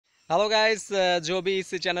Hello guys, जो भी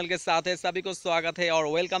इस चैनल के साथ है सभी को स्वागत है और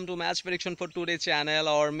welcome to match prediction for today channel.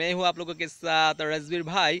 और मैं हूं आप लोगों के साथ रजबीर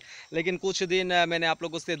भाई। लेकिन कुछ दिन मैंने आप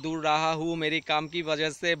लोगों से दूर रहा हूं, मेरी काम की वजह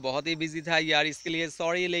से बहुत ही बिजी था यार, इसके लिए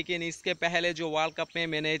सॉरी। लेकिन इसके पहले जो वर्ल्ड कप में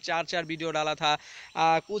मैंने चार वीडियो डाला था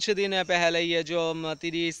कुछ दिन पहले, ये जो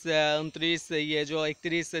 30, 29, ये जो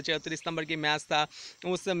 31, 34 नंबर की मैच था,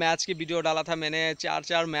 उस मैच की वीडियो डाला था मैंने।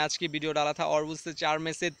 चार मैच की वीडियो डाला था और उस 4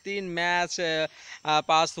 में से 3 मैच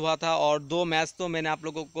पास हुआ था और 2 मैच तो मैंने आप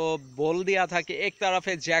लोगों को बोल दिया था कि एक तरफ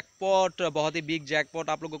है जैकपॉट, बहुत ही बिग जैकपॉट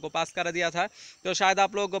आप लोगों को पास करा दिया था। तो शायद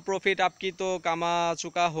आप लोग प्रॉफिट आपकी तो कमा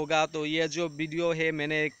चुका होगा। तो ये जो वीडियो है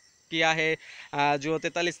मैंने किया है जो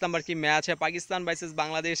 43 नंबर की मैच है पाकिस्तान वर्सेस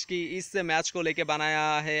बांग्लादेश की, इस मैच को लेके बनाया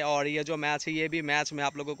है। और ये जो मैच है, ये भी मैच मैं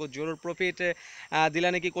आप लोगों को जरूर प्रॉफिट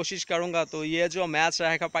दिलाने की कोशिश करूंगा। तो ये जो मैच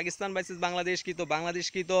रहेगा पाकिस्तान वर्सेस बांग्लादेश की, तो बांग्लादेश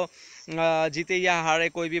की तो जीते या हारे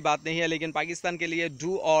कोई भी बात नहीं है, लेकिन पाकिस्तान के लिए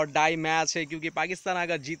डू और डाई मैच है। क्योंकि पाकिस्तान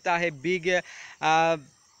अगर जीता है बिग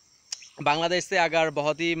बांग्लादेश से, अगर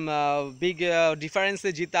बहुत ही बिग डिफरेंस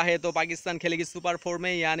से जीता है, तो पाकिस्तान खेलेगी सुपर 4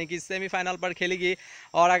 में, यानी कि सेमीफाइनल पर खेलेगी।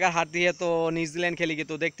 और अगर हारती है तो न्यूजीलैंड खेलेगी।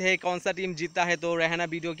 तो देखते हैं कौन सा टीम जीतता है। तो रहना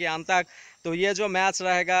वीडियो के अंत तक। तो ये जो मैच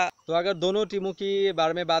रहेगा, तो अगर दोनों टीमों की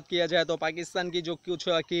बारे में बात किया जाए तो पाकिस्तान की जो कुछ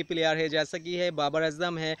की प्लेयर है, जैसा कि है बाबर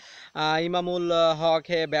आजम है, इमामुल हक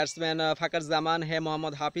है बैट्समैन, फ़खर जमान है,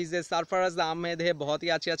 मोहम्मद हाफिज़ है, सरफराज अहमद है, बहुत ही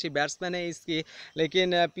अच्छी बैट्समैन है इसकी।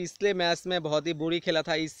 लेकिन पिछले मैच में बहुत ही बुरी खेला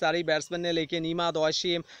था इस सारी बैट्समैन ने। लेकिन इमाद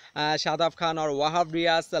वाशिम, शादाब खान और वहाब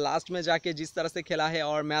रियाज लास्ट में जाके जिस तरह से खेला है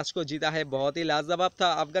और मैच को जीता है, बहुत ही लाजवाब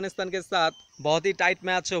था। अफगानिस्तान के साथ बहुत ही टाइट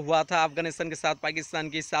मैच हुआ था। अफगानिस्तान के साथ पाकिस्तान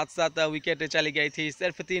की 7-7 विकेट चली गई थी,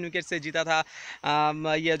 सिर्फ 3 विकेट से जीता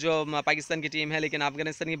था ये जो पाकिस्तान की टीम है। लेकिन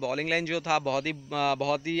अफगानिस्तान की बॉलिंग लाइन जो था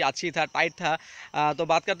बहुत ही अच्छी था, टाइट था। तो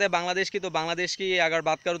बात करते हैं बांग्लादेश की। तो बांग्लादेश की अगर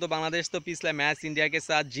बात करूँ तो बांग्लादेश तो पिछले मैच इंडिया के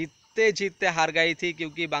साथ जीतते हार गई थी,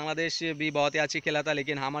 क्योंकि बांग्लादेश भी बहुत ही अच्छी खेला था।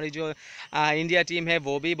 लेकिन हमारी जो इंडिया टीम है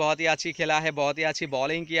वो भी बहुत ही अच्छी खेला है, बहुत ही अच्छी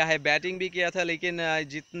बॉलिंग किया है, बैटिंग भी किया था। लेकिन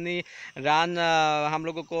जितनी रन हम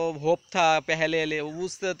लोगों को होप था पहले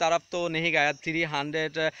उस तरफ तो नहीं गया।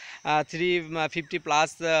 350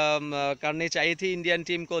 प्लस करनी चाहिए थी इंडियन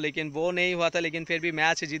टीम को, लेकिन वो नहीं हुआ था। लेकिन फिर भी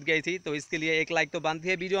मैच जीत गई थी, तो इसके लिए एक लाइक तो बनती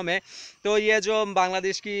है वीडियो में। तो ये जो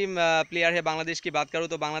बांग्लादेश की प्लेयर है, बांग्लादेश की बात करूँ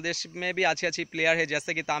तो बांग्लादेश में भी अच्छी प्लेयर है,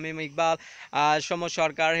 जैसे कि तामिम इकबाल, शमो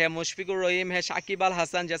सरकार है, मुशफिकुर रहीम है, शाकिब अल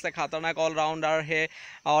हसन जैसा खतरनाक ऑलराउंडर है।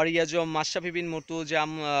 और ये जो माशराफी बिन मुर्तजा,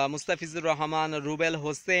 मुस्तफिजुर रहमान, रूबेल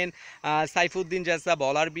हुसैन, सैफुद्दीन जैसा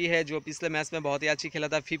बॉलर भी है, जो पिछले मैच में बहुत ही अच्छी खेला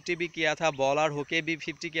था, 50 भी किया था, बॉलर होके भी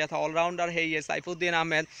 50 किया था, ऑलराउंडर है ये सैफुद्दीन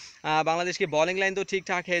अहमद। बांग्लादेश की बॉलिंग लाइन तो ठीक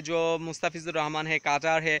ठाक है, जो मुस्तफिजुर रहमान है,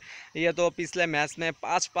 काटार है, ये तो पिछले मैच में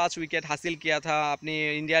 5-5 विकेट हासिल किया था अपनी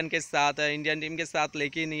इंडियन टीम के साथ।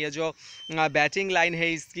 लेकिन ये जो बैटिंग लाइन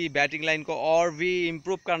है, इसकी बैटिंग लाइन को और भी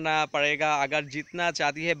इम्प्रूव करना पड़ेगा अगर जीतना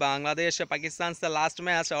चाहती है बांग्लादेश पाकिस्तान से लास्ट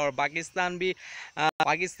मैच। और पाकिस्तान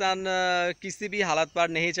किसी भी हालत पर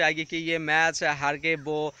नहीं चाहेगी कि ये मैच हार के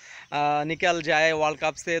वो निकल जाए वर्ल्ड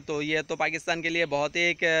कप से। तो ये तो पाकिस्तान के लिए बहुत ही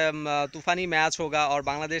एक तूफ़ानी मैच होगा और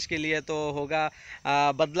बांग्लादेश के लिए तो होगा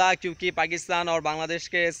बदला। क्योंकि पाकिस्तान और बांग्लादेश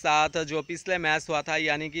के साथ जो पिछले मैच हुआ था,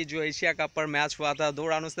 यानी कि जो एशिया कप पर मैच हुआ था, 2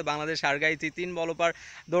 रनों से बांग्लादेश हार गई थी, 3 बॉलों पर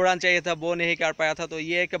 2 रन चाहिए था, वो नहीं कर पाया था। तो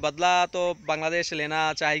ये एक बदला तो बांग्लादेश लेना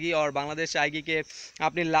चाहेगी और बांग्लादेश चाहेगी कि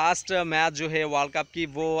अपनी लास्ट मैच जो है वर्ल्ड कप की,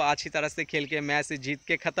 वो अच्छी तरह से खेल के मैच जीत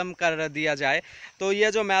के ख़त्म कर दिया जाए। तो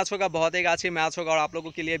ये जो मैच होगा बहुत एक अच्छी मैच होगा और आप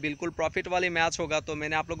लोगों के लिए बिल्कुल प्रॉफिट वाली मैच होगा। तो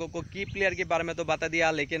मैंने आप लोगों को की प्लेयर के बारे में तो बता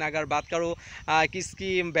दिया, लेकिन अगर बात करूँ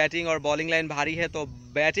किसकी बैटिंग और बॉलिंग लाइन भारी है, तो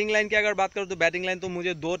बैटिंग लाइन की अगर बात करूँ तो बैटिंग लाइन तो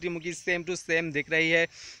मुझे 2 टीमों की सेम टू सेम दिख रही है।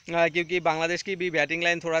 क्योंकि बांग्लादेश की भी बैटिंग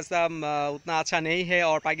लाइन थोड़ा सा उतना अच्छा नहीं है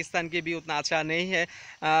और पाकिस्तान की भी उतना अच्छा नहीं है।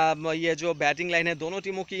 ये जो बैटिंग लाइन है दोनों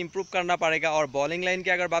टीमों की इम्प्रूव करना पड़ेगा। और बॉलिंग लाइन की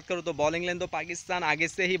अगर बात करूँ तो बॉलिंग लाइन तो पाकिस्तान आगे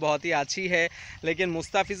से ही बहुत ही अच्छी है। लेकिन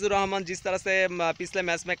मुस्तफिजुर रहमान जिस तरह से पिछले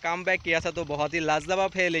मैच में कम बैक किया था, तो बहुत ही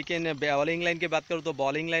लाजवाब है। लेकिन बॉलिंग लाइन की बात करूँ तो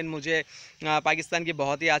बॉलिंग लाइन मुझे पाकिस्तान की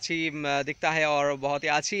बहुत ही अच्छी दिखता है और बहुत ही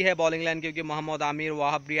अच्छी है बॉलिंग लाइन। क्योंकि मोहम्मद आमिर,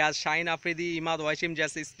 वहाब रियाज, शाहीन अफरीदी, इमाद वाशिम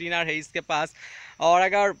जैसे स्पिनर है इसके पास। और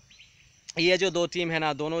अगर ये जो 2 टीम है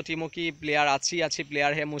ना, दोनों टीमों की प्लेयर अच्छी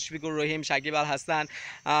प्लेयर है, मुशफिकुर रहीम, शाकिब अल हसन,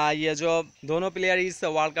 ये जो दोनों प्लेयर इस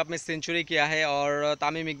वर्ल्ड कप में सेंचुरी किया है। और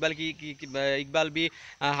तामिम इकबाल इकबाल भी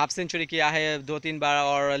हाफ सेंचुरी किया है 2-3 बार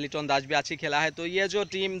और लिटन दास भी अच्छी खेला है। तो ये जो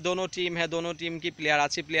दोनों टीम की प्लेयर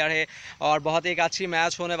अच्छी प्लेयर है और बहुत एक अच्छी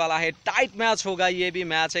मैच होने वाला है, टाइट मैच होगा। ये भी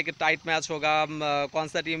मैच एक टाइट मैच होगा, कौन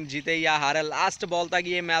सा टीम जीते या हारे लास्ट बॉल तक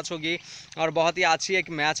ये मैच होगी। और बहुत ही अच्छी एक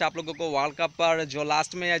मैच आप लोगों को वर्ल्ड कप पर जो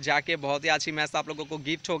लास्ट में जाके बहुत बहुत ही अच्छी मैच आप लोगों को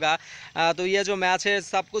गिफ्ट होगा। तो ये जो मैच है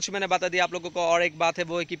सब कुछ मैंने बता दिया आप लोगों को। और एक बात है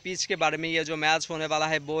वो है कि पिच के बारे में, ये जो मैच होने वाला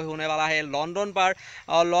है वो होने वाला है लंदन पर।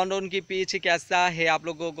 और लंदन की पिच कैसा है आप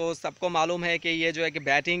लोगों को सबको मालूम है कि ये जो है कि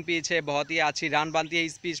बैटिंग पिच है, बहुत ही अच्छी रन बनती है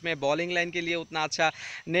इस पिच में। बॉलिंग लाइन के लिए उतना अच्छा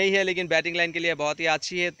नहीं है लेकिन बैटिंग लाइन के लिए बहुत ही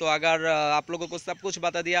अच्छी है। तो अगर आप लोगों को सब कुछ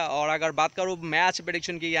बता दिया, और अगर बात करूँ मैच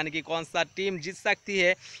प्रेडिक्शन की यानी कि कौन सा टीम जीत सकती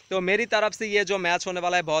है, तो मेरी तरफ से ये जो मैच होने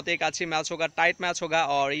वाला है बहुत एक अच्छी मैच होगा, टाइट मैच होगा।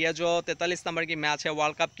 और ये जो 43 नंबर की मैच है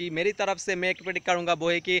वर्ल्ड कप की, मेरी तरफ से मैं प्रेडिक्ट करूँगा वो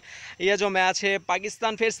है कि ये जो मैच है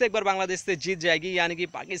पाकिस्तान फिर से एक बार बांग्लादेश से जीत जाएगी। यानी कि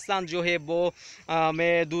पाकिस्तान जो है वो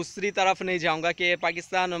मैं दूसरी तरफ नहीं जाऊँगा कि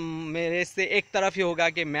पाकिस्तान मेरे से एक तरफ ही होगा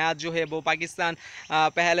कि मैच जो है वो पाकिस्तान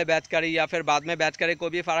पहले बैट करे या फिर बाद में बैट करे, कोई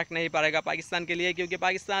भी फ़र्क नहीं पड़ेगा पाकिस्तान के लिए, क्योंकि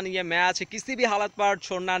पाकिस्तान ये मैच किसी भी हालत पर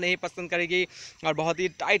छोड़ना नहीं पसंद करेगी और बहुत ही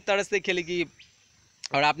टाइट तरह से खेलेगी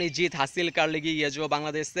और अपनी जीत हासिल कर लेगी ये जो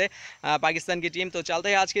बांग्लादेश से पाकिस्तान की टीम। तो चलते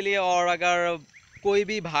हैं आज के लिए। और अगर कोई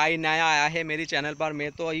भी भाई नया आया है मेरी चैनल पर, मैं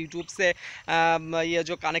तो यूट्यूब से ये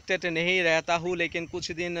जो कनेक्टेड नहीं रहता हूँ, लेकिन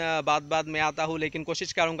कुछ दिन बाद में आता हूँ, लेकिन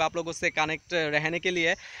कोशिश करूँगा आप लोगों से कनेक्ट रहने के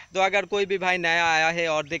लिए। तो अगर कोई भी भाई नया आया है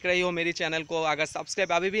और देख रही हो मेरी चैनल को, अगर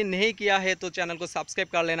सब्सक्राइब अभी भी नहीं किया है तो चैनल को सब्सक्राइब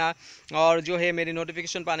कर लेना, और जो है मेरी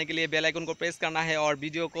नोटिफिकेशन पाने के लिए बेल आइकन को प्रेस करना है, और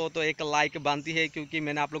वीडियो को तो एक लाइक बनती है, क्योंकि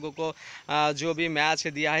मैंने आप लोगों को जो भी मैच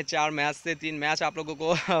दिया है 4 मैच से 3 मैच आप लोगों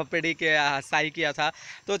को प्रेडिक्ट सही किया था।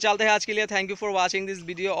 तो चलते हैं आज के लिए। Thank you for watching this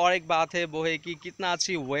video. और एक बात है वो है कि कितना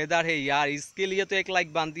अच्छी वेदर है यार, इसके लिए तो एक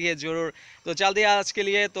लाइक बनती है ज़रूर। तो चलते हैं आज के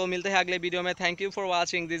लिए, तो मिलते हैं अगले वीडियो में। Thank you for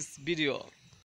watching this video.